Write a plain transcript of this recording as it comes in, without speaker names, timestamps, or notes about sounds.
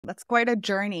That's quite a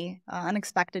journey,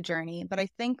 unexpected journey. But I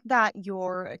think that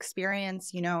your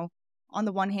experience, on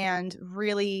the one hand,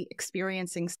 really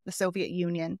experiencing the Soviet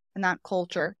Union and that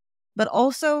culture, but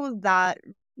also that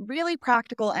really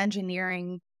practical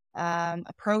engineering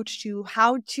approach to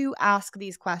how to ask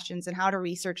these questions and how to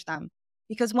research them.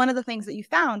 Because one of the things that you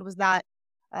found was that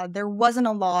there wasn't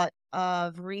a lot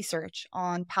of research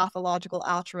on pathological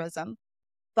altruism.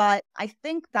 But I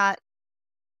think that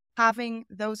having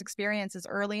those experiences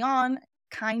early on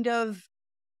kind of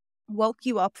woke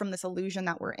you up from this illusion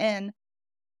that we're in,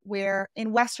 where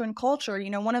in Western culture,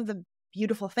 one of the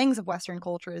beautiful things of Western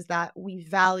culture is that we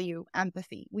value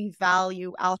empathy, we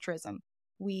value altruism.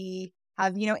 We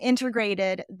have,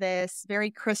 integrated this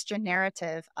very Christian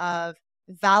narrative of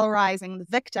valorizing the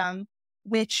victim,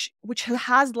 which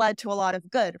has led to a lot of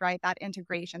good, right? That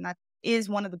integration, that is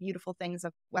one of the beautiful things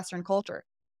of Western culture.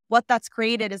 What that's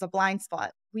created is a blind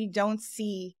spot. We don't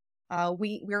see,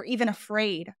 we're even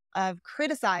afraid of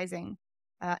criticizing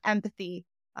empathy,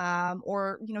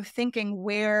 or thinking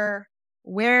where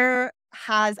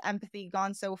has empathy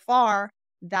gone so far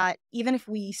that even if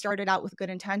we started out with good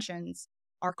intentions,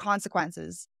 our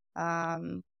consequences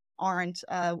aren't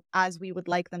as we would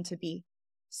like them to be.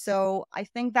 So I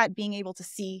think that being able to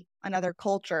see another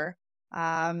culture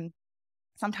um,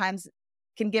 sometimes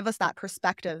can give us that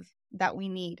perspective that we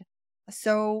need.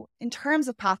 So, in terms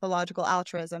of pathological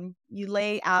altruism, you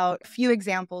lay out a few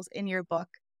examples in your book,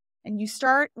 and you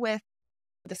start with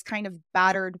this kind of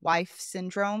battered wife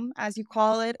syndrome, as you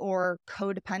call it, or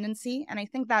codependency. And I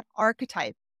think that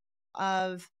archetype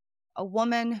of a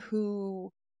woman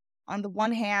who, on the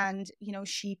one hand,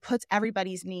 she puts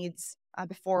everybody's needs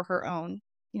before her own.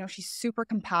 She's super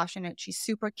compassionate, she's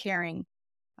super caring,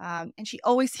 and she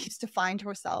always seems to find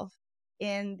herself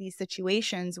in these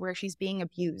situations where she's being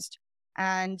abused.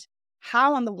 And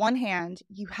how, on the one hand,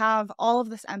 you have all of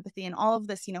this empathy and all of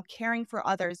this, caring for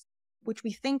others, which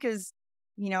we think is,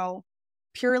 you know,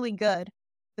 purely good.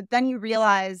 But then you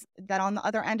realize that on the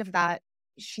other end of that,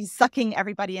 she's sucking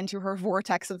everybody into her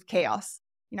vortex of chaos,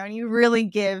 and you really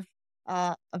give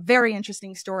a very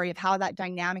interesting story of how that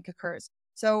dynamic occurs.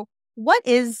 So, what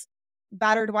is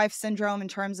battered wife syndrome in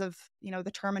terms of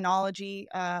the terminology,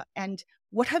 and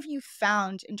what have you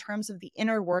found in terms of the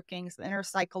inner workings, the inner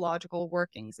psychological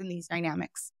workings in these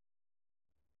dynamics?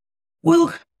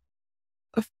 Well,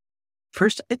 uh,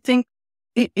 first, I think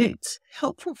it's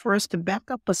helpful for us to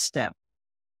back up a step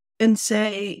and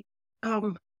say,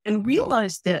 and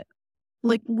realize that,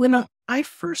 like, when I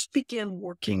first began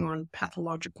working on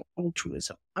pathological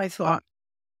altruism, I thought,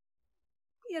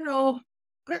 you know,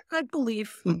 I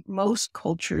believe most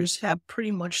cultures have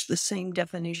pretty much the same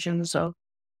definitions of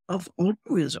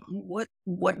altruism,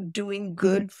 what doing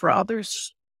good for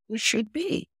others should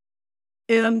be.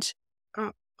 And,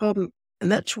 uh, and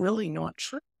that's really not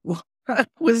true. I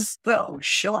was so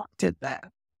shocked at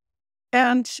that.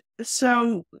 And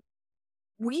so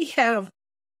we have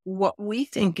what we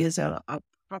think is a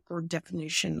proper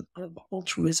definition of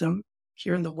altruism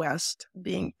here in the West,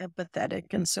 being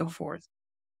empathetic and so forth.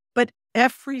 But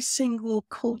every single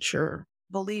culture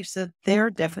believes that their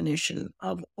definition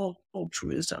of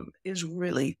altruism is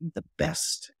really the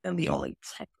best and the only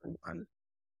proper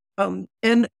one.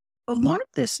 And a lot of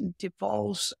this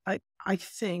devolves, I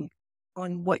think,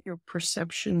 on what your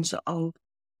perceptions uh,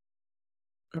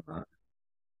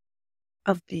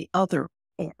 of the other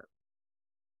are.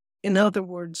 In other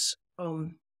words,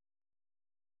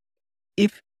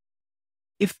 if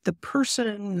the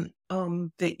person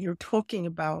that you're talking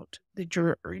about, that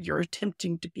you're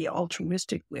attempting to be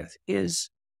altruistic with, is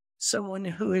someone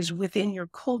who is within your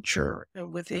culture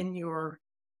and within your,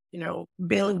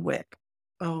 bailiwick,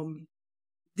 um,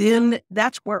 then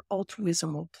that's where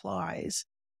altruism applies.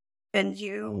 And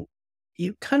you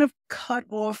kind of cut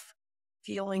off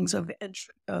feelings of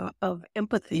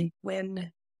empathy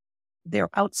when they're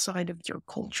outside of your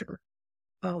culture,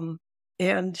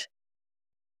 and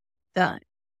that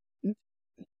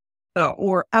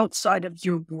or outside of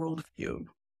your worldview.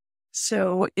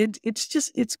 So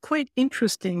it's quite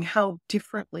interesting how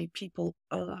differently people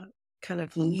kind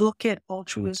of look at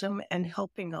altruism and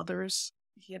helping others.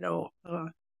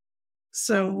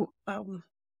 So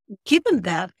given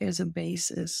that as a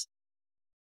basis,